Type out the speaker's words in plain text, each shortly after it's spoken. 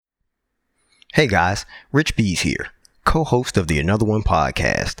Hey guys, Rich Bees here, co-host of the Another One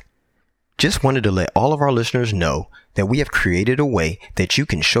podcast. Just wanted to let all of our listeners know that we have created a way that you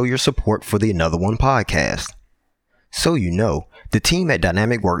can show your support for the Another One podcast. So you know, the team at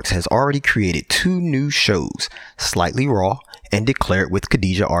Dynamic Works has already created 2 new shows, Slightly Raw and Declared with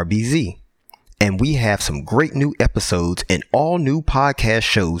Khadijah RBZ. And we have some great new episodes and all new podcast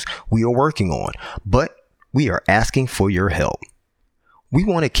shows we are working on, but we are asking for your help. We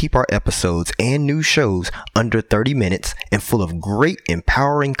want to keep our episodes and new shows under 30 minutes and full of great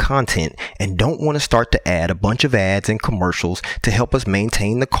empowering content, and don't want to start to add a bunch of ads and commercials to help us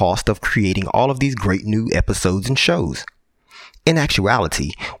maintain the cost of creating all of these great new episodes and shows. In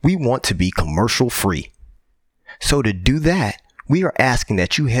actuality, we want to be commercial free. So to do that, we are asking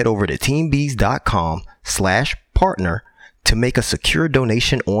that you head over to teambees.com/partner to make a secure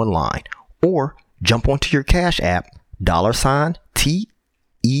donation online, or jump onto your Cash app,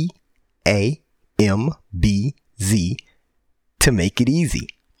 $TEAMBZ, to make it easy.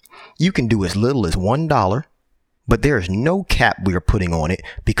 You can do as little as $1, but there is no cap we are putting on it,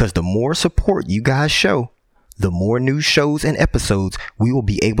 because the more support you guys show, the more new shows and episodes we will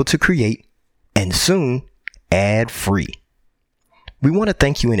be able to create, and soon, ad-free. We want to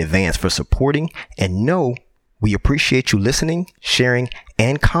thank you in advance for supporting, and know we appreciate you listening, sharing,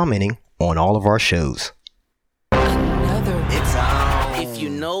 and commenting on all of our shows.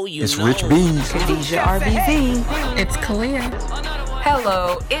 It's Rich Bees. Khadijah RBZ. It's Kalia.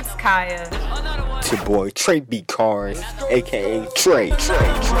 Hello, it's Kaya. It's your boy Trey B. Cars, aka Trey.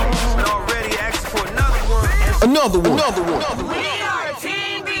 Another one. We are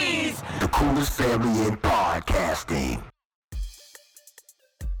Team Bees. The coolest family in podcasting.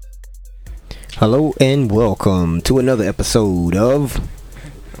 Hello and welcome to another episode of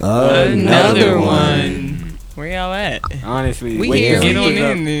Another One. Where y'all at? Honestly, We wake here. the Get on sleepers in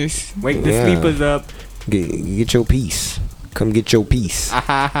up. this. Wake the Yeah. sleepers up. Get your piece. Come get your piece.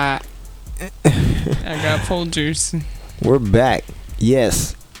 I got Folgers. We're back.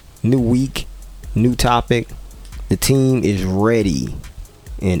 Yes. New week, new topic. The team is ready,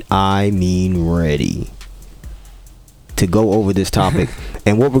 and I mean ready, to go over this topic.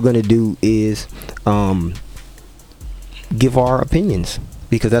 And what we're going to do is give our opinions,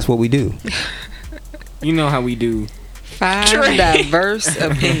 because that's what we do. You know how we do. 5 diverse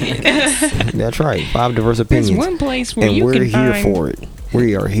opinions. That's right. 5 diverse There's opinions. one place where And you we're can here find for it.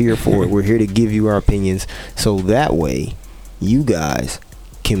 We are here for it. We're here to give you our opinions, so that way you guys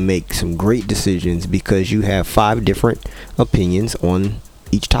can make some great decisions, because you have 5 different opinions on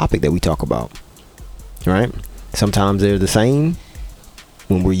each topic that we talk about. Right? Sometimes they're the same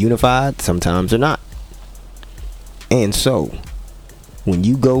when we're unified, sometimes they're not. And so, when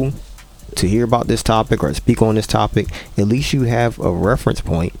you go to hear about this topic or speak on this topic, at least you have a reference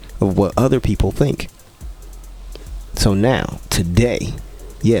point of what other people think. So now, today,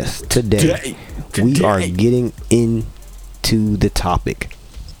 we are getting into the topic.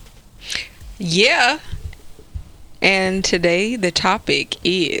 Yeah. And today the topic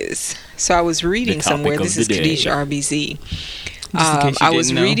is, so I was reading The topic somewhere, of this the is day. Khadijah RBZ. Just in case you I was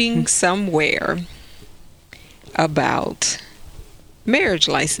didn't know. reading somewhere about marriage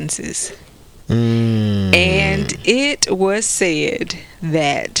licenses. And it was said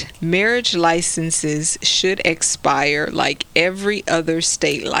that marriage licenses should expire like every other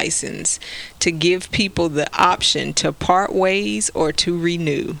state license, to give people the option to part ways or to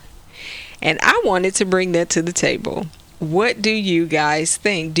renew. And I wanted to bring that to the table. What do you guys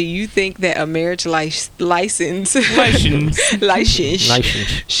think? Do you think that a marriage license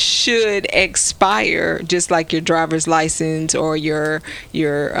should expire just like your driver's license or your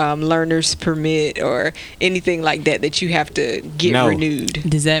learner's permit or anything like that you have to get No. renewed?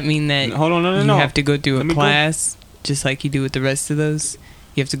 Does that mean that Hold on, no. you have to go through Let a me go. class just like you do with the rest of those?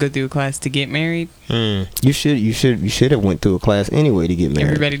 You have to go through a class to get married? You should have went through a class anyway to get married.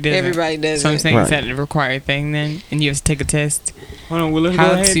 Everybody does. Everybody does So I'm it. saying, is Right. that a required thing then? And you have to take a test? Hold on, well, let's go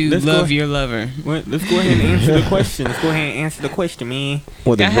How ahead. to Let's love go, your lover? Let's go ahead and answer the question. Man.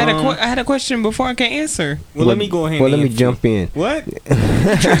 Well, the I had a question before I can answer. Well, let me go ahead. Well, and let me answer. jump in. What? What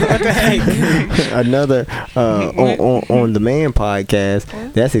the heck? Another on the Man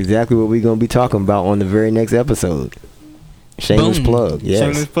podcast. That's exactly what we're gonna be talking about on the very next episode. Shameless Boom. plug. Yes.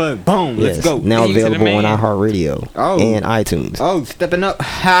 Shameless plug. Boom. Yes. Let's go. Now Thanks to the available on Man. iHeartRadio and iTunes. Oh, stepping up.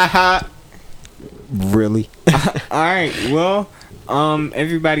 Ha ha. Really? All right. Well,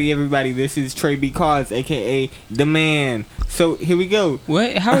 everybody, this is Trey B. Cars, aka the Man. So here we go.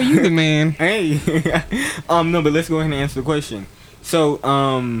 What? How are you the man? Hey. No, but let's go ahead and answer the question. So,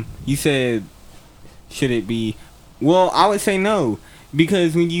 you said, should it be? Well, I would say no,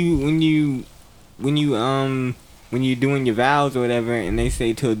 because when you when you're doing your vows or whatever, and they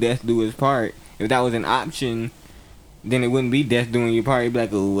say till death do his part, if that was an option, then it wouldn't be death doing your part. It'd be like,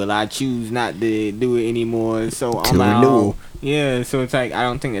 oh, well, I choose not to do it anymore, so I'm Till out. renewal. Yeah, so it's like, I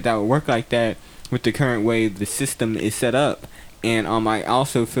don't think that would work like that with the current way the system is set up. And I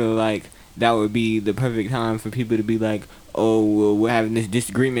also feel like that would be the perfect time for people to be like, oh, well, we're having this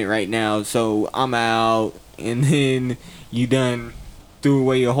disagreement right now, so I'm out. And then you done threw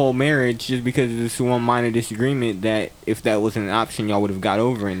away your whole marriage just because of this one minor disagreement that if that wasn't an option, y'all would have got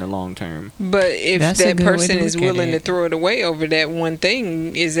over in the long term. But if That's a that good way person to is look at willing to it. throw it away over that one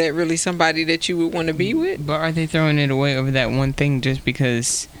thing, is that really somebody that you would want to be with? But are they throwing it away over that one thing just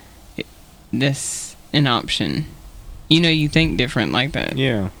because that's an option? You know, you think different like that.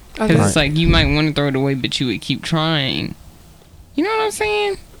 Yeah. Because it's like you might want to throw it away, but you would keep trying. You know what I'm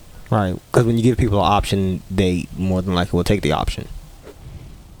saying? Right. Because when you give people an option, they more than likely will take the option.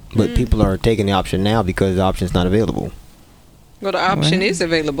 But people are taking the option now because the option's not available. Well, the option What? is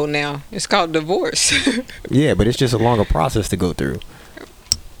available now. It's called divorce. Yeah, but it's just a longer process to go through.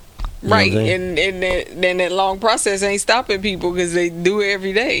 You know what Right. I'm saying? And then that long process ain't stopping people because they do it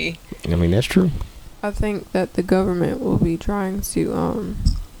every day. I mean, that's true. I think that the government will be trying to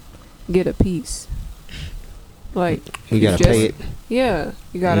get a piece. Like You gotta pay it. Yeah,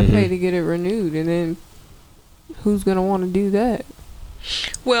 you gotta Mhm. pay to get it renewed, and then who's gonna want to do that?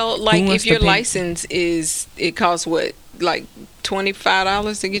 Well, like wants if your to pay- license is, it costs what, like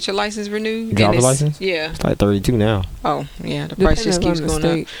 $25 to get your license renewed? Driver's And it's- license? Yeah. It's like 32 now. Oh, yeah. The price just keeps Depending on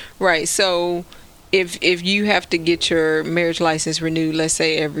going the up. state. Right. So if you have to get your marriage license renewed, let's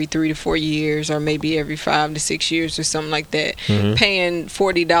say every 3 to 4 years, or maybe every 5 to 6 years, or something like that, Mhm. paying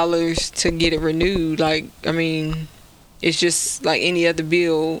 $40 to get it renewed, like, I mean, it's just like any other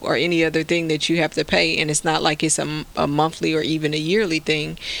bill or any other thing that you have to pay, and it's not like it's a monthly or even a yearly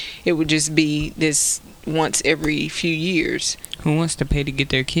thing. It would just be this once every few years. Who wants to pay to get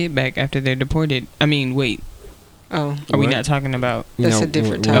their kid back after they're deported? I mean, wait, Oh, are we What? not talking about? That's a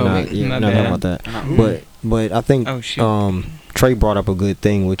different we're topic. Not, yeah, My we're not talking bad. about that. But I think Oh, shoot. Trey brought up a good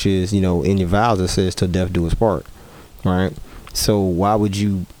thing, which is, in your vows it says till death do us part, right? So why would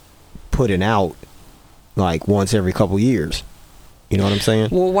you put it out like once every couple years? You know what I'm saying?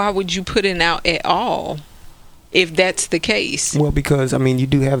 well, why would you put it out at all if that's the case? Well, because I mean, you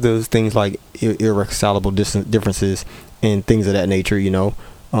do have those things like irreconcilable differences and things of that nature.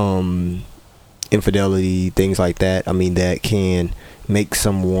 Infidelity, things like that. I mean, that can make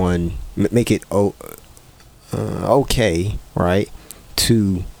someone make it okay, right,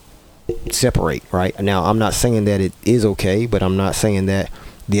 to separate. Right now, I'm not saying that it is okay, but I'm not saying that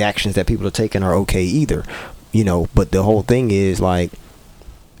the actions that people are taking are okay either. But the whole thing is like,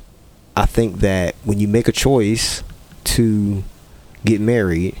 I think that when you make a choice to get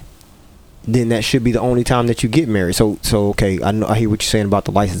married, then that should be the only time that you get married. So okay, I hear what you're saying about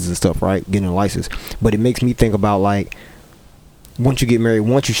the license and stuff, right? Getting a license, but it makes me think about like, once you get married,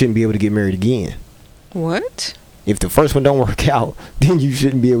 you shouldn't be able to get married again. What? If the first one don't work out, then you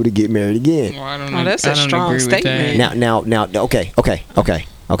shouldn't be able to get married again. Well, I don't Oh, know. that's a I don't strong agree with that. statement. Now,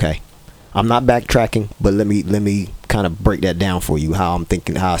 okay. I'm not backtracking, but let me kind of break that down for you, how I'm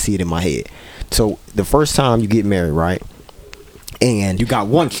thinking, how I see it in my head. So the first time you get married, right? And You got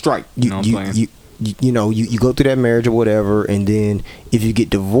one strike. you I'm you, playing. you go through that marriage or whatever, and then if you get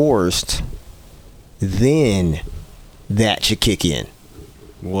divorced, then that should kick in.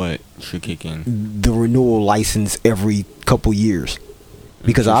 What should kick in? The renewal license every couple years,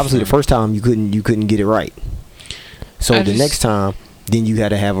 because obviously the first time you couldn't get it right. So I the just- next time, then you had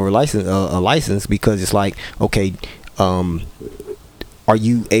to have a license because it's like, okay, are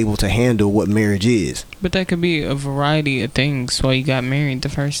you able to handle what marriage is? But that could be a variety of things while you got married the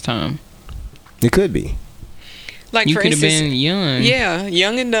first time. It could be. Like, You for could have instance, been young. yeah,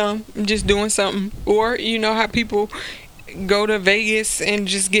 young and dumb, just doing something. Or you know how people go to Vegas and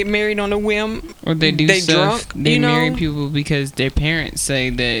just get married on a whim. Or they do They stuff. drunk, They you marry know? people because their parents say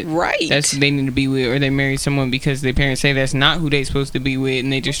that Right. that's who they need to be with, or they marry someone because their parents say that's not who they supposed to be with,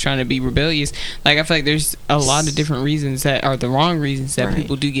 and they just trying to be rebellious. Like, I feel like there's a lot of different reasons that are the wrong reasons that Right.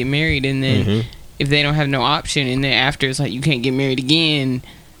 people do get married, and then if they don't have no option, and then after it's like you can't get married again,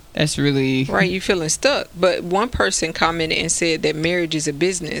 that's really Right, you feeling stuck. But one person commented and said that marriage is a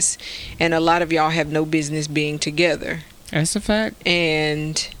business, and a lot of y'all have no business being together. That's a fact.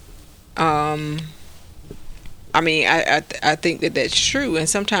 And I mean, I think that that's true, and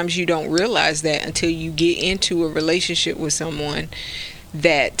sometimes you don't realize that until you get into a relationship with someone,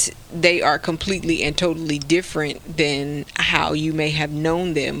 that they are completely and totally different than how you may have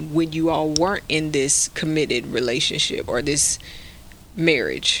known them when you all weren't in this committed relationship or this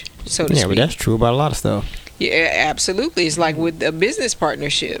marriage, so to Yeah, speak. but that's true about a lot of stuff. Yeah, absolutely. It's like with a business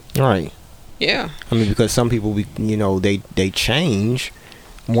partnership. Right. Yeah. I mean, because some people, they change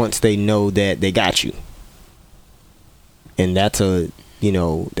once they know that they got you, and that's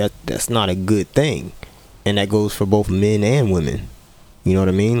that's not a good thing, and that goes for both men and women. You know what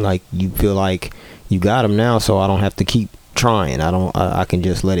I mean? Like, you feel like you got them now, so I don't have to keep trying. I can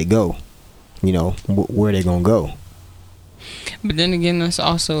just let it go. Where they gonna go? But then again, that's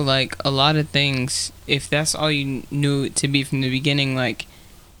also like a lot of things. If that's all you knew it to be from the beginning, like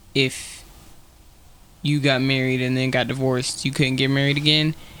if you got married and then got divorced, you couldn't get married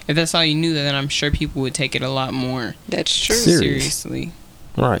again. If that's all you knew, then I'm sure people would take it a lot more That's true. seriously.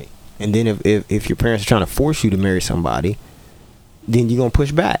 Right. And then if your parents are trying to force you to marry somebody, then you're gonna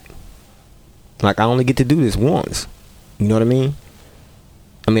push back. Like, I only get to do this once. You know what I mean?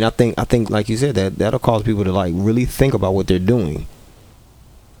 I mean, I think like you said, that'll cause people to like really think about what they're doing.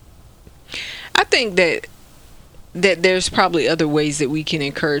 I think that there's probably other ways that we can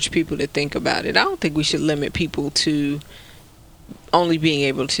encourage people to think about it. I don't think we should limit people to only being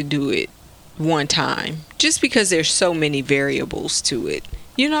able to do it one time, just because there's so many variables to it.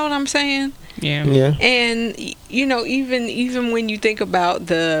 You know what I'm saying? Yeah. Yeah. And even when you think about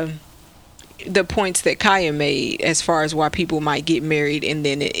the points that Kaya made as far as why people might get married and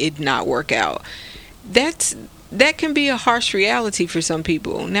then it not work out, that can be a harsh reality for some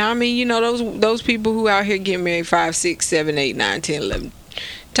people. Now, I mean, those people who out here getting married 5, 6, 7, 8, 9, 10, 11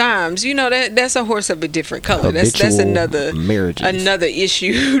 times, that's a horse of a different color. That's another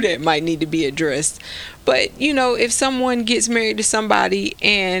issue that might need to be addressed. But if someone gets married to somebody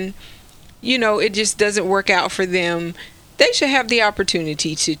and it just doesn't work out for them, they should have the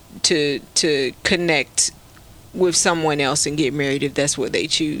opportunity to connect with someone else and get married if that's what they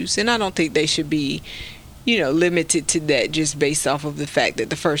choose. And I don't think they should be limited to that just based off of the fact that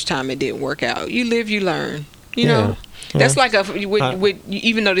the first time it didn't work out. You live, you learn. That's like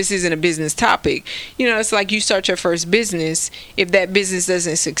even though this isn't a business topic, it's like you start your first business. If that business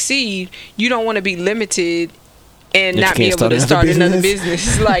doesn't succeed, you don't want to be limited and not be able to start another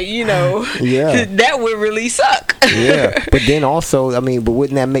business. Like, yeah, that would really suck. Yeah, but then also, I mean, but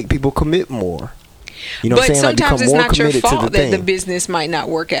wouldn't that make people commit more? But sometimes it's not your fault that the business might not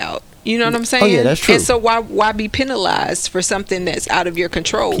work out. You know what I'm saying? Oh, yeah, that's true. And so why be penalized for something that's out of your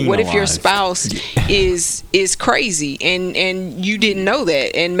control? What if your spouse is crazy and you didn't know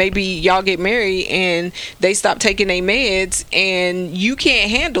that, and maybe y'all get married and they stop taking their meds and you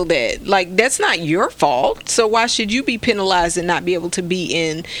can't handle that? Like, that's not your fault. So why should you be penalized and not be able to be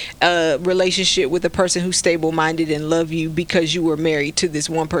in a relationship with a person who's stable-minded and love you because you were married to this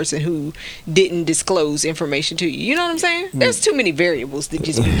one person who didn't disclose information to you? You know what I'm saying? There's too many variables to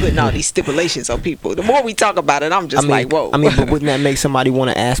just be putting all these stipulations on people. The more we talk about it, I'm just like, whoa. I mean, but wouldn't that make somebody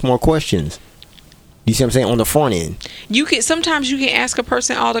want to ask more questions? You see what I'm saying? On the front end, sometimes you can ask a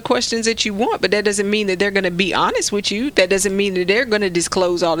person all the questions that you want, but that doesn't mean that they're going to be honest with you. That doesn't mean that they're going to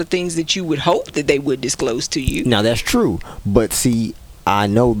disclose all the things that you would hope that they would disclose to you. Now, that's true, but see, I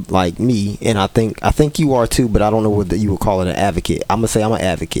know, like me, and I think you are too, but I don't know whether you would call it an advocate. I'm gonna say I'm an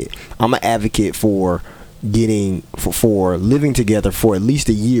advocate. I'm an advocate for for living together for at least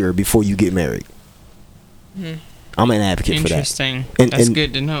a year before you get married. I'm an advocate for that. Interesting. That's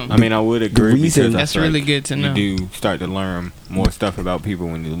good to know. I mean, I would agree. Because that's really good to know. You do start to learn more stuff about people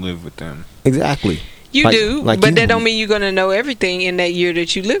when you live with them. Exactly. You do, but that don't mean you're going to know everything in that year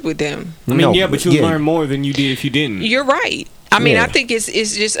that you live with them. I mean, but you'll learn more than you did if you didn't. You're right. I mean, I think it's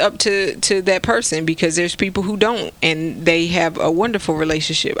just up to that person, because there's people who don't, and they have a wonderful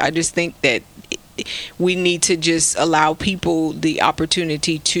relationship. I just think that we need to just allow people the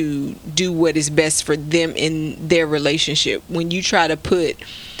opportunity to do what is best for them in their relationship. When you try to put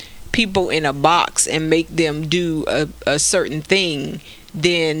people in a box and make them do a certain thing,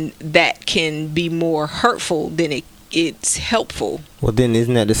 then that can be more hurtful than it's helpful. Well, then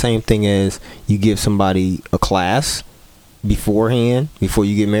isn't that the same thing as you give somebody a class beforehand, before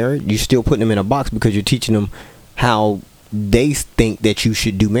you get married? You're still putting them in a box because you're teaching them how they think that you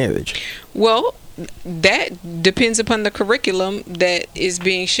should do marriage. Well, that depends upon the curriculum that is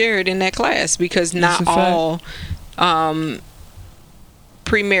being shared in that class, because not all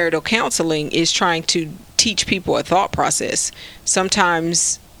premarital counseling is trying to teach people a thought process.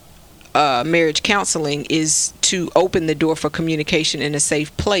 Sometimes marriage counseling is to open the door for communication in a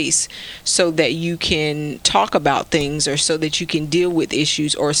safe place, so that you can talk about things, or so that you can deal with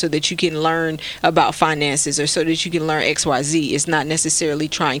issues, or so that you can learn about finances, or so that you can learn XYZ. It's not necessarily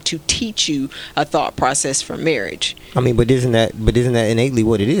trying to teach you a thought process for marriage. I mean, but isn't that innately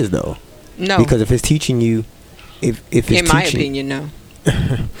what it is, though? No, because if it's teaching you, if it's in my opinion, no.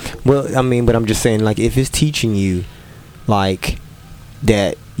 Well, I mean, but I'm just saying, like, if it's teaching you, like,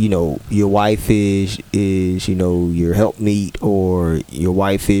 that, you know, your wife is you know, your helpmeet, or your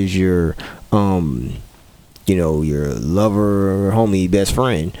wife is your you know, your lover, homie, best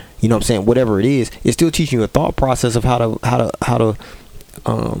friend, you know what I'm saying, whatever it is, it's still teaching you a thought process of how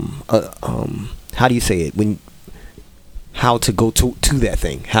do you say it, how to go to that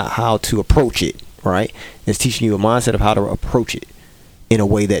thing, how to approach it, right? It's teaching you a mindset of how to approach it in a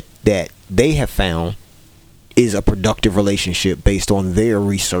way that they have found is a productive relationship based on their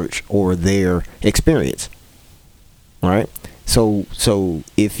research or their experience, right? So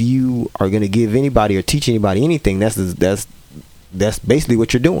if you are going to give anybody or teach anybody anything, that's basically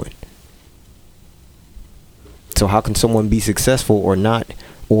what you're doing. So how can someone be successful or not,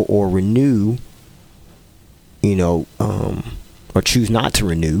 or renew, you know, or choose not to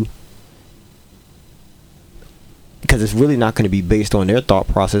renew? Because it's really not going to be based on their thought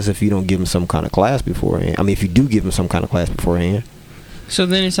process if you don't give them some kind of class beforehand. I mean, if you do give them some kind of class beforehand. So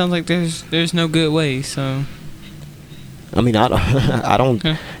then it sounds like there's no good way. So. I mean, I don't.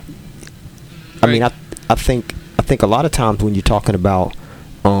 Okay. I mean, I think a lot of times when you're talking about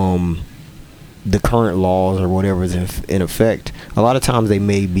the current laws or whatever is in effect, a lot of times they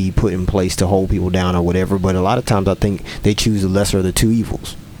may be put in place to hold people down or whatever. But a lot of times I think they choose the lesser of the two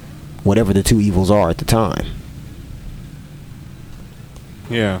evils, whatever the two evils are at the time.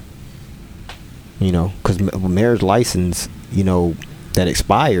 Yeah. You know, because marriage license, you know, that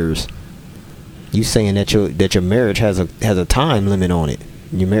expires. You saying that your marriage has a time limit on it.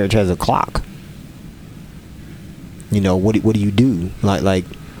 Your marriage has a clock. You know, what do you do? Like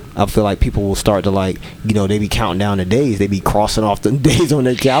I feel like people will start to, like, you know, they be counting down the days. They be crossing off the days on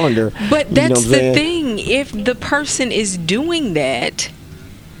their calendar. But that's the thing. If the person is doing that,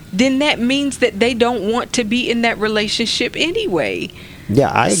 then that means that they don't want to be in that relationship anyway. Yeah,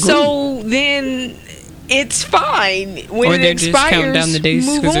 I agree. So then it's fine when or it they're expires. just counting down the days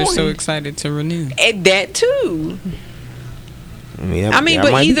move because they're on. so excited to renew. And that too. I mean,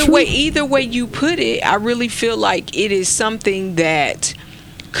 but either way you put it, I really feel like it is something that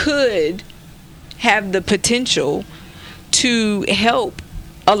could have the potential to help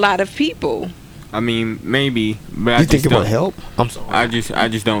a lot of people. I mean, maybe, but You think it would help? I'm sorry. I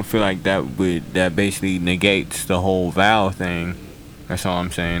just don't feel like that basically negates the whole vow thing. That's all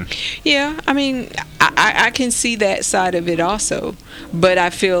I'm saying. Yeah, I mean, I can see that side of it also, but I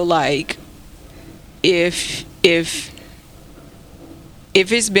feel like if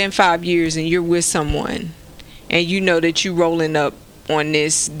it's been 5 years and you're with someone, and you know that you rolling up on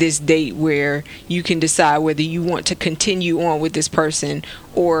this date where you can decide whether you want to continue on with this person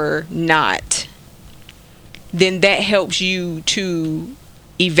or not, then that helps you to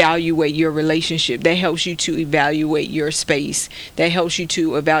evaluate your relationship. That helps you to evaluate your space. That helps you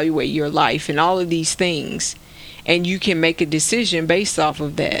to evaluate your life and all of these things, and you can make a decision based off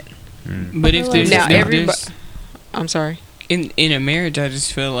of that. But if there's Now, if everybody, there's- I'm sorry. in a marriage, I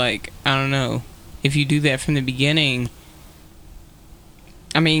just feel like, I don't know, if you do that from the beginning,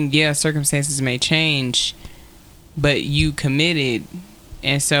 I mean, yeah, circumstances may change, but you committed,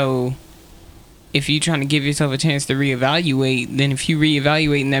 and so if you're trying to give yourself a chance to reevaluate, then if you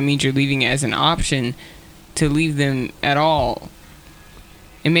reevaluate, and that means you're leaving it as an option to leave them at all,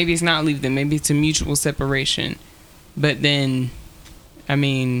 and maybe it's not leave them, maybe it's a mutual separation, but then, I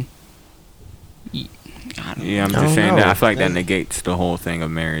mean, I don't Yeah, I'm I just don't saying know. that I feel like that negates the whole thing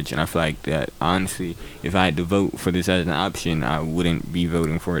of marriage, and I feel like that, honestly, if I had to vote for this as an option, I wouldn't be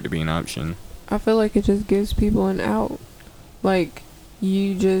voting for it to be an option. I feel like it just gives people an out. Like,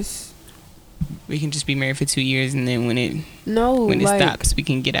 you just we can just be married for 2 years, and then when it like, stops, we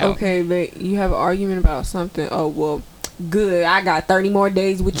can get out. Okay, but you have an argument about something. Oh, well, good. I got 30 more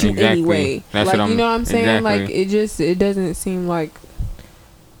days with you Exactly. anyway. That's like, what you know what I'm saying? exactly. Like, it doesn't seem like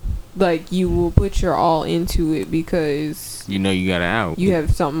you will put your all into it because You know you got to out. you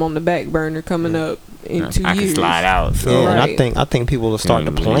have something on the back burner coming up in 2 I years. can slide out, so Yeah, Right. and I think people will start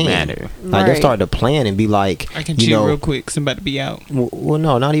to It don't really plan. matter. Like they'll Right. start to plan and be like, I can you chill know, real quick. Somebody be out. well,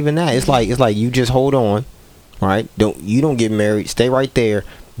 no, not even that. It's like you just hold on, right? Don't get married. Stay right there.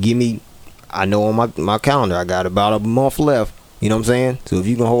 Give me. I know on my calendar I got about a month left. You know what I'm saying? So if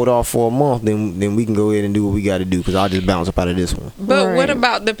you can hold off for a month, then we can go ahead and do what we got to do, because I'll just bounce up out of this one. But what Right.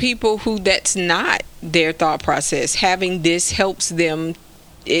 about the people who that's not their thought process? Having this helps them,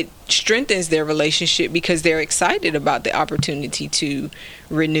 it strengthens their relationship because they're excited about the opportunity to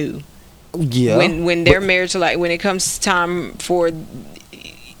renew. Yeah. When their marriage, like when it comes time for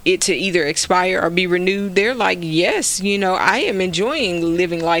it to either expire or be renewed, they're like, yes, you know, I am enjoying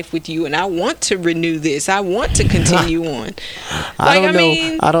living life with you and I want to renew this. I want to continue on. I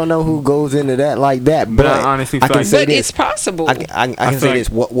don't know who goes into that like that, but I honestly feel I can like- say But this. it's possible. I can I say feel this.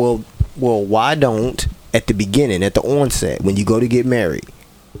 Well, why don't at the beginning, at the onset, when you go to get married,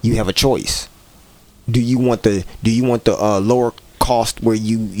 you have a choice. Do you want the lower cost where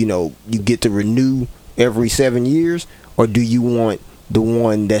you get to renew every 7 years, or do you want the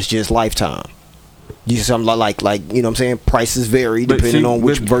one that's just lifetime? You something like you know what I'm saying? Prices vary But depending see, on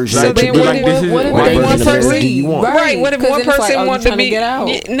which but- version. So of then the- what if What if what they version want of to marriage do you leave? want? Right. What if 'Cause one then it's like, person oh, you wants to trying be get out?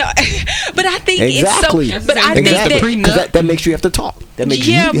 No, but I think Exactly. it's so. But I think Exactly. that Because that makes you have to talk. That makes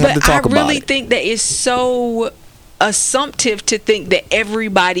you have to but talk I about really it. think that it's so assumptive to think that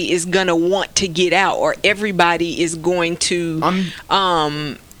everybody is gonna want to get out or everybody is going to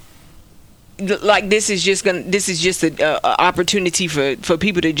like this is just a opportunity for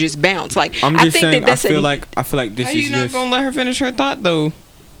people to just bounce. Like I'm I just think saying. that that's I feel like this How is you not just. gonna let her finish her thought though?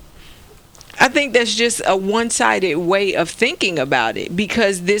 I think that's just a one-sided way of thinking about it,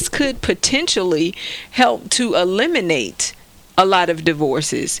 because this could potentially help to eliminate a lot of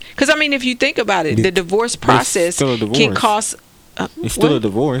divorces. Because I mean, if you think about it, the divorce process still a can divorce. cost. It's still what? a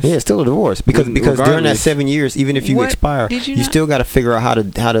divorce. Yeah, it's still a divorce because during that Regardless. 7 years, even if you What? expire, Did you you not- still got to figure out how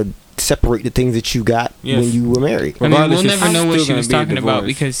to separate the things that you got Yes. when you were married. I mean, we'll Regardless, it's never know still what she gonna was be a talking about divorce.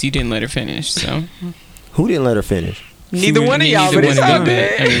 because you didn't let her finish. So Who didn't let her finish? Neither one of y'all, neither but it's one of all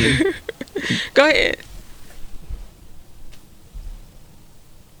them. I good. mean, Go ahead.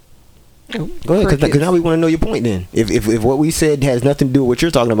 Go ahead, because now we want to know your point. Then, if what we said has nothing to do with what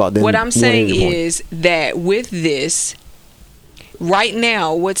you're talking about, then What we I'm wanna saying hear your point. is that with this, right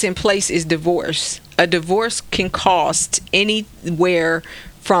now, what's in place is divorce. A divorce can cost anywhere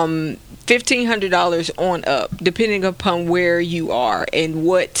from $1,500 on up, depending upon where you are and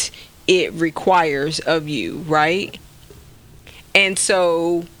what it requires of you, right? And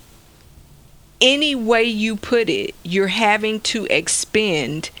so, any way you put it, you're having to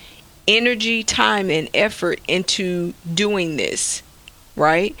expend energy, time, and effort into doing this,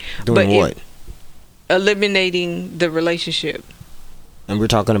 right? Doing what? Eliminating the relationship. And we're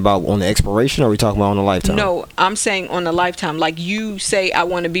talking about on the expiration, or are we talking about on the lifetime? No, I'm saying on a lifetime. Like you say, I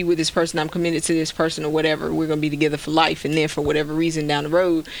want to be with this person, I'm committed to this person or whatever. We're going to be together for life. And then for whatever reason down the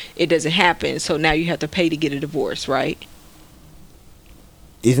road, it doesn't happen. So now you have to pay to get a divorce, right?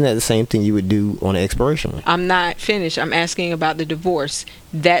 Isn't that the same thing you would do on the expiration one? I'm not finished. I'm asking about the divorce.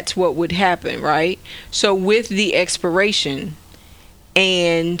 That's what would happen, right? So with the expiration,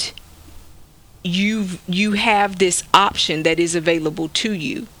 and you have this option that is available to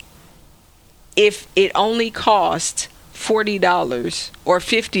you. If it only costs $40 or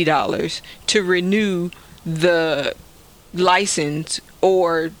 $50 to renew the license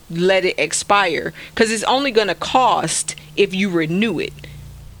or let it expire, because it's only going to cost if you renew it.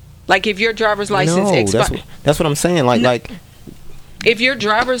 Like if your driver's license No, expires, that's what I'm saying. Like if your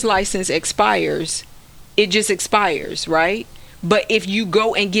driver's license expires, it just expires, right? But if you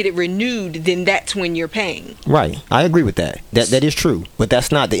go and get it renewed, then that's when you're paying. right. I agree with that. That is true, but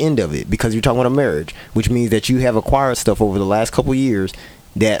that's not the end of it, because you're talking about a marriage, which means that you have acquired stuff over the last couple of years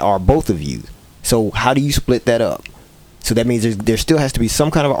that are both of you. So how do you split that up? So that means there still has to be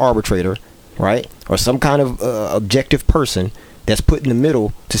some kind of arbitrator, right, or some kind of objective person that's put in the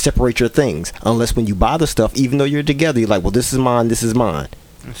middle to separate your things. Unless when you buy the stuff, even though you're together, you're like, well, this is mine, this is mine.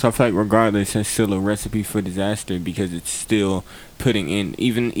 So I feel like regardless, it's still a recipe for disaster, because it's still putting in,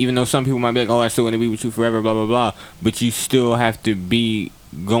 even though some people might be like, oh, I still want to be with you forever, blah, blah, blah. But you still have to be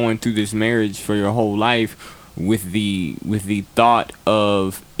going through this marriage for your whole life with the thought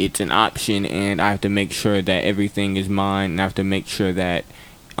of it's an option, and I have to make sure that everything is mine, and I have to make sure that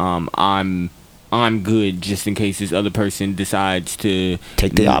I'm good just in case this other person decides to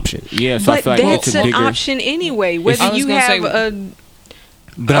Take the option. Yeah, so I But feel like that's it's a an bigger option anyway, I whether was you gonna have say-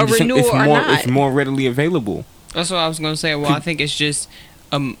 But a I'm just saying renewal or not. it's more readily available. that's what I was gonna say. Well, I think it's just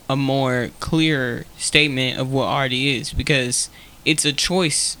a more clear statement of what already is, because it's a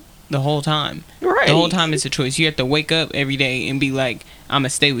choice the whole time. Right. The whole time it's a choice. You have to wake up every day and be like, I'm gonna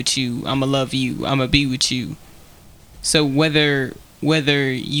stay with you. I'm gonna love you. I'm gonna be with you. So whether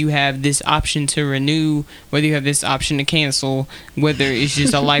you have this option to renew, whether you have this option to cancel, whether it's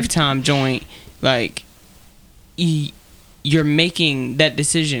just a lifetime joint, like you're making that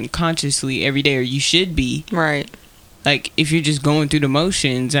decision consciously every day, or you should be. right. Like if you're just going through the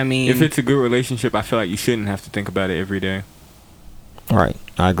motions, I mean, If it's a good relationship, I feel like you shouldn't have to think about it every day. Right.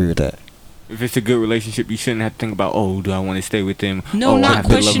 I agree with that. If it's a good relationship, you shouldn't have to think about, oh, do I want to stay with them? no, Oh, I not have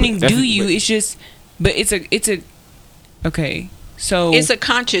to love questioning. them. That's- Do you? but- It's just, but it's a. Okay, So It's a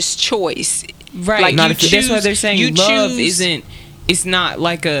conscious choice. right. Like, you That's why they're choose- saying you love choose- isn't. It's not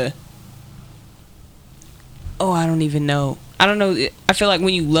like a. Oh, I don't even know. I don't know. I feel like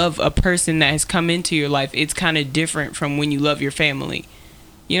when you love a person that has come into your life, it's kind of different from when you love your family.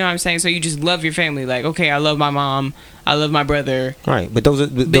 You know what I'm saying? So you just love your family. Like, okay, I love my mom. I love my brother. Right, but those are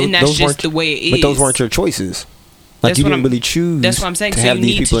And that's those just weren't the way it But those is. weren't your choices. Like That's you what didn't I'm- really choose. That's what I'm saying. To So have you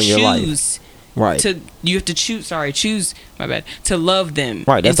these need people to in your life. choose. Right. You have to choose. My bad. To love them.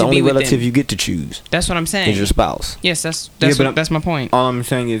 Right. That's and the to only be with relative them. you get to choose. That's what I'm saying. Is your spouse. Yes, that's but that's my point. All I'm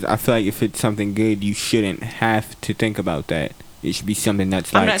saying is, I feel like if it's something good, you shouldn't have to think about that. It should be something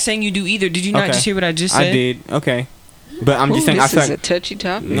that's like. I'm not saying you do either. Did you not Okay. just hear what I just said? I did. Okay. But I'm just Ooh, saying, I this feel is like. a touchy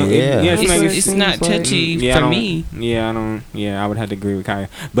topic. No, Yeah. it's That's what like- it It's seems not like. touchy I for don't- me. Yeah, I don't. Yeah, I would have to agree with Kaya.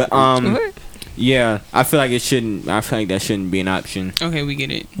 But What? yeah, I feel like it shouldn't. I feel like that shouldn't be an option. Okay, we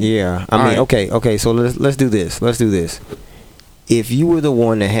get it. Yeah. I mean, Alright. okay. So let's do this. Let's do this. If you were the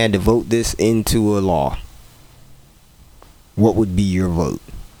one that had to vote this into a law, what would be your vote?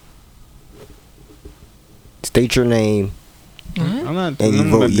 State your name I'm not. and you I'm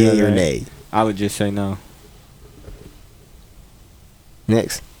vote not yay doing or that. nay. I would just say no.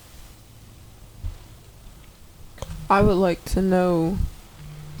 Next. I would like to know.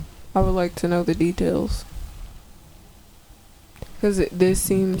 The details. Because this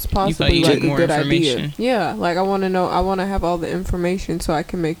seems possibly you like need a more good idea. information? Yeah, like I want to know. I want to have all the information so I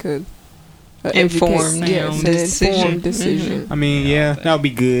can make a Informed yes, an decision. informed decision. I mean, yeah, that would be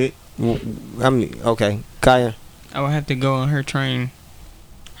good. Well, I mean, okay. Kaya. I would have to go on her train,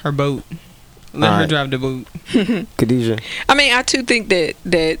 her boat. Let her Alright. drive the boat. Khadijah. I mean, I too think that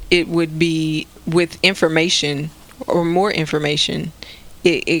it would be with information or more information,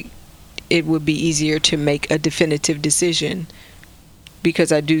 it would be easier to make a definitive decision,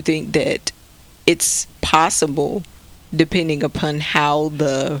 because I do think that it's possible, depending upon how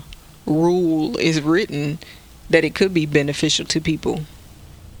the rule is written, that it could be beneficial to people.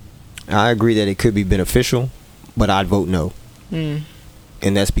 I agree that it could be beneficial, but I'd vote no. Mm.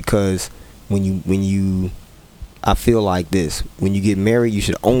 And that's because when you I feel like this, when you get married, you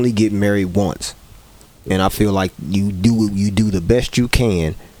should only get married once. And I feel like you do the best you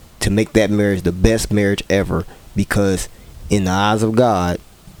can to make that marriage the best marriage ever, because in the eyes of God,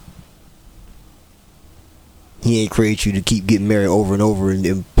 He ain't create you to keep getting married over and over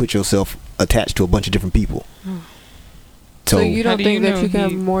and put yourself attached to a bunch of different people. So you How don't do think you that know you can have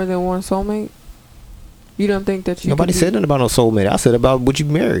he- more than one soulmate? You don't think that you? Nobody can said nothing about no soulmate. I said about what you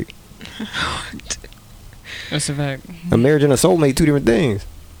married. That's a fact. A marriage and a soulmate, two different things.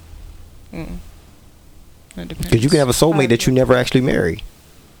 That depends. Because you can have a soulmate that you never actually marry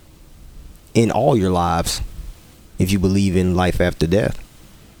in all your lives, if you believe in life after death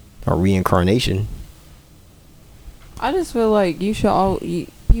or reincarnation. I just feel like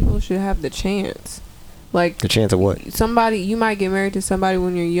people should have the chance. Like The chance of what? you might get married to somebody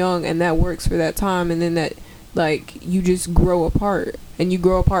when you're young, and that works for that time, and then that like you just grow apart, and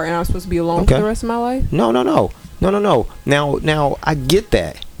I'm supposed to be alone Okay. for the rest of my life. No. Now I get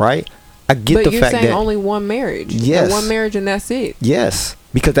that, right? I get But the you're fact saying that only one marriage. Yes. One marriage, and that's it. yes,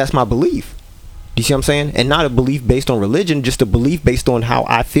 because that's my belief. Do you see what I'm saying? And not a belief based on religion, just a belief based on how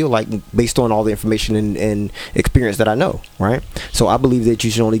I feel like, based on all the information and experience that I know, right? So I believe that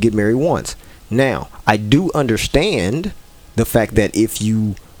you should only get married once. Now, I do understand the fact that if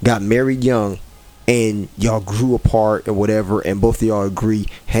you got married young and y'all grew apart or whatever, and both of y'all agree,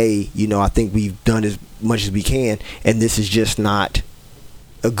 hey, I think we've done as much as we can, and this is just not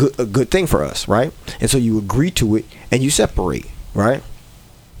a good thing for us, right? And so you agree to it and you separate, right?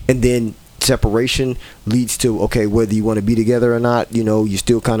 And then separation leads to, okay, whether you want to be together or not, you're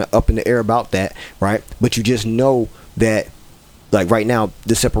still kind of up in the air about that, right? But you just know that, like, right now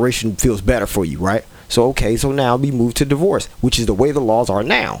the separation feels better for you, right? So okay, so now we move to divorce, which is the way the laws are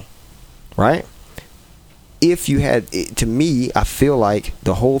now, right? If you had, to me, I feel like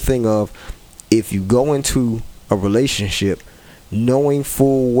the whole thing of, if you go into a relationship knowing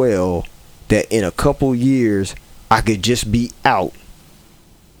full well that in a couple years I could just be out,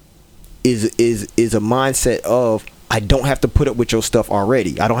 is a mindset of, I don't have to put up with your stuff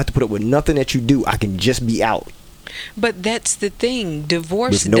already. I don't have to put up with nothing that you do. I can just be out. But that's the thing.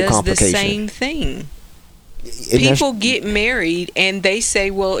 Divorce With no does the complication. same thing. And People get married and they say,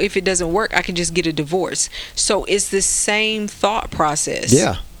 well, if it doesn't work, I can just get a divorce. So it's the same thought process.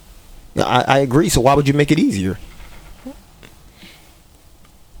 Yeah, I agree. So why would you make it easier?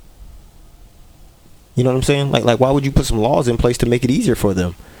 You know what I'm saying? Like why would you put some laws in place to make it easier for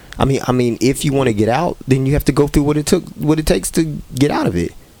them? I mean, if you want to get out, then you have to go through what it takes to get out of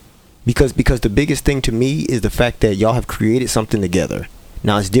it. Because the biggest thing to me is the fact that y'all have created something together.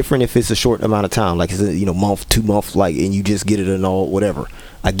 Now it's different if it's a short amount of time, like it's a month, 2 months, like, and you just get it and all whatever.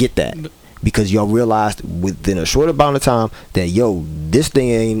 I get that, because y'all realized within a short amount of time that this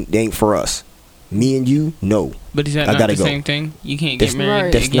thing ain't for us. Me and you, no. But is that not the same thing? You can't get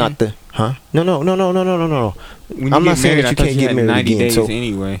married. That's again? not the No. When I'm you not get saying married, that you I thought can't you get had married 90 again. days So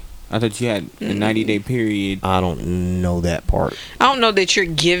anyway. I thought you had a 90-day period. I don't know that part. I don't know that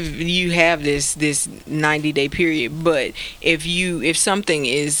you have this 90-day period, but if something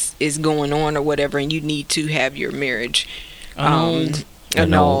is going on or whatever, and you need to have your marriage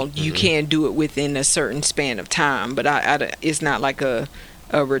annulled, you can do it within a certain span of time. But it's not like a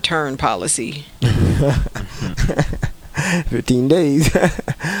return policy. 15 days.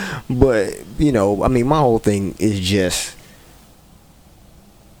 But I mean, my whole thing is just,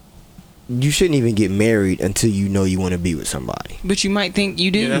 you shouldn't even get married until you know you want to be with somebody. But you might think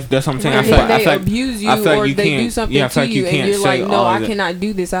you do. Yeah, that's what I'm saying. And then they abuse you, or they do something to you, and you're like, no, I cannot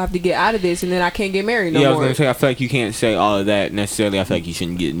do this. I have to get out of this, and then I can't get married no more. I was going to say, I feel like you can't say all of that necessarily. I feel like you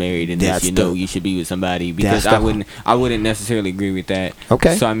shouldn't get married unless you should be with somebody, because I wouldn't necessarily agree with that.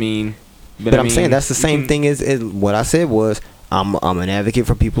 Okay. So I mean, but I'm saying that's the same thing as what I said was, I'm an advocate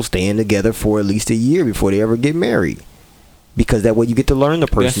for people staying together for at least a year before they ever get married. Because that way you get to learn the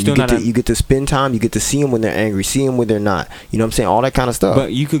person. You get to spend time. You get to see them when they're angry, see them when they're not. You know what I'm saying? All that kind of stuff.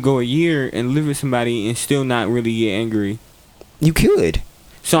 But you could go a year and live with somebody and still not really get angry. You could.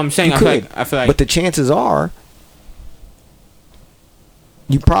 So I'm saying, I feel like. But the chances are,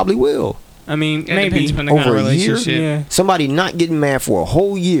 you probably will. I mean, It maybe depends on the kind over of a year. relationship. Yeah. Somebody not getting mad for a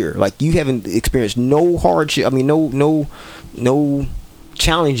whole year, like you haven't experienced no hardship. I mean, no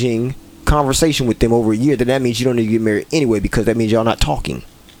challenging conversation with them over a year, then that means you don't need to get married anyway, because that means y'all not talking.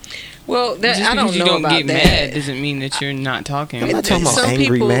 Well, Just I don't because know you don't about get that. mad doesn't mean that you're not talking. I'm not talking about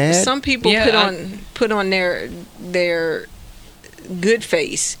angry mad. Some people put on their good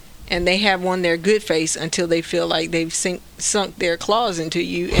face, and they have on their good face until they feel like they've sunk their claws into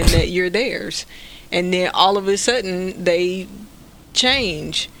you and that you're theirs, and then all of a sudden they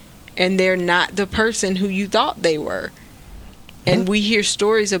change, and they're not the person who you thought they were. And we hear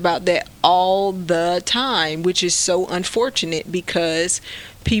stories about that all the time, which is so unfortunate, because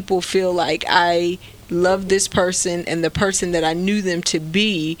people feel like, I love this person, and the person that I knew them to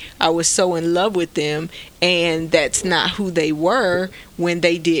be, I was so in love with them, and that's not who they were when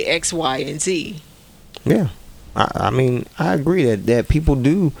they did X, Y, and Z. Yeah. I mean, I agree that people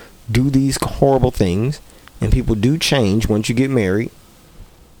do these horrible things, and people do change once you get married.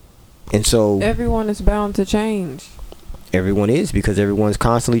 And so Everyone is bound to change. everyone is, because everyone's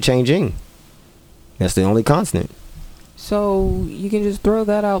constantly changing. That's the only constant. So you can just throw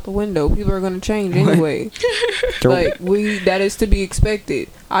that out the window. People are going to change anyway. That is to be expected.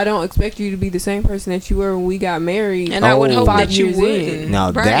 I don't expect you to be the same person that you were when we got married. And I would hope 5 that you years wouldn't. in.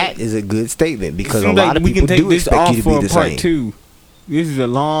 Now Right. that is a good statement, because a Seems lot like of we people can take do this expect off you to for be a the part same. 2. This is a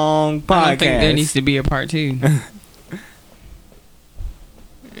long podcast. I don't think there needs to be a part 2.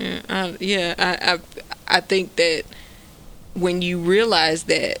 I think that when you realize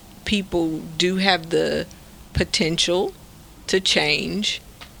that people do have the potential to change,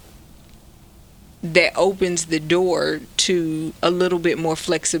 that opens the door to a little bit more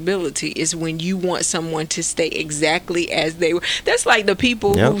flexibility, is when you want someone to stay exactly as they were. That's like the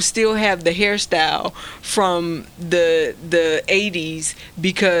people Yep. who still have the hairstyle from the 80s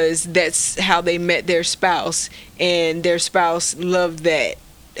because that's how they met their spouse, and their spouse loved that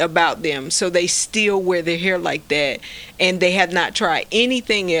about them, so they still wear their hair like that, and they have not tried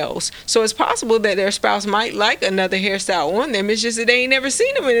anything else. So it's possible that their spouse might like another hairstyle on them. It's just that they ain't never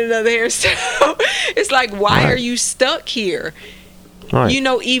seen them in another hairstyle. It's like, why are you stuck here? Right.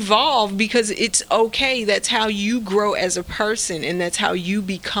 Evolve, because it's okay. That's how you grow as a person, and that's how you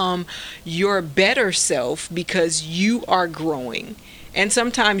become your better self, because you are growing. And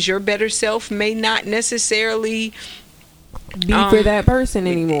sometimes your better self may not necessarily Be for that person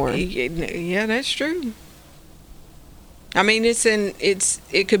anymore. Yeah, that's true. I mean,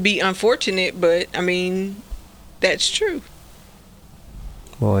 it could be unfortunate, but I mean, that's true.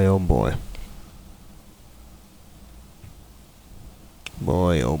 Boy, oh boy.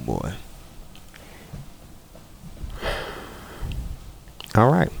 Boy, oh boy.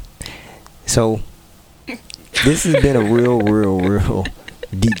 All right. So, this has been a real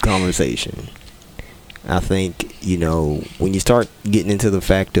deep conversation. I think, when you start getting into the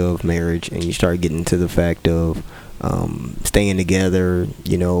fact of marriage, and you start getting into the fact of staying together,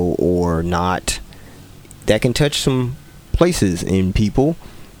 or not, that can touch some places in people.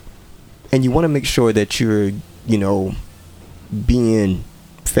 And you want to make sure that you're, being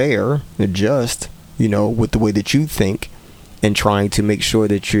fair and just, with the way that you think, and trying to make sure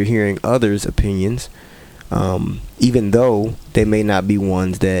that you're hearing others' opinions, even though they may not be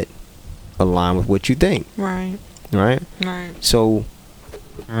ones that align with what you think. Right. So,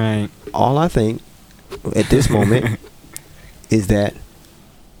 Right. all I think at this moment is that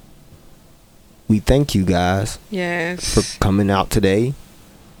we thank you guys Yes. for coming out today,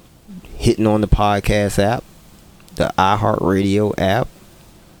 hitting on the podcast app, the iHeartRadio app,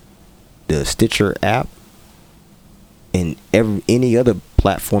 the Stitcher app, and any other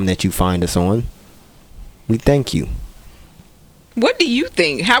platform that you find us on. We thank you. What do you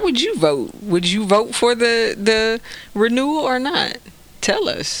think? How would you vote? Would you vote for the renewal or not? Tell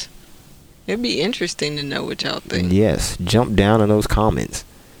us. It'd be interesting to know what y'all think. Yes, jump down in those comments.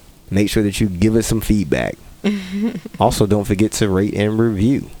 Make sure that you give us some feedback. Also, don't forget to rate and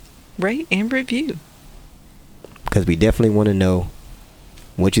review, Rate and review. because we definitely want to know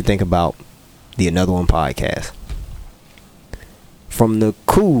what you think about the Another One podcast. From the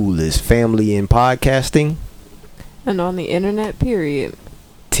coolest family in podcasting, And on the internet, period.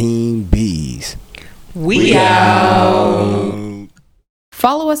 Team Bees. We out.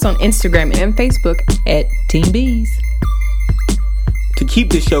 Follow us on Instagram and Facebook at Team Bees. To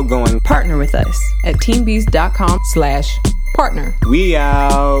keep the show going, Partner with us at teambees.com/partner. we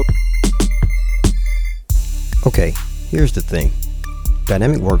out. Okay, here's the thing.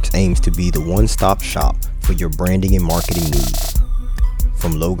 Dynamic Works aims to be the one-stop shop for your branding and marketing needs.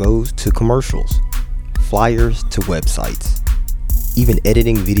 From logos to commercials, flyers to websites, even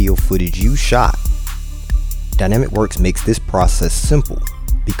editing video footage you shot. Dynamic Works makes this process simple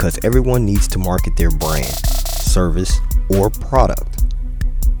because everyone needs to market their brand, service, or product.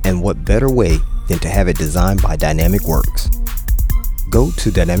 And what better way than to have it designed by Dynamic Works? Go to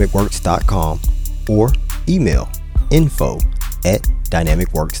dynamicworks.com or email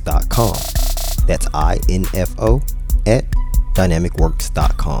info@dynamicworks.com. That's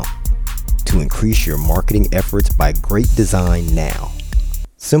info@dynamicworks.com to increase your marketing efforts by great design now.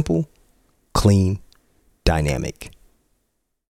 Simple, clean, dynamic.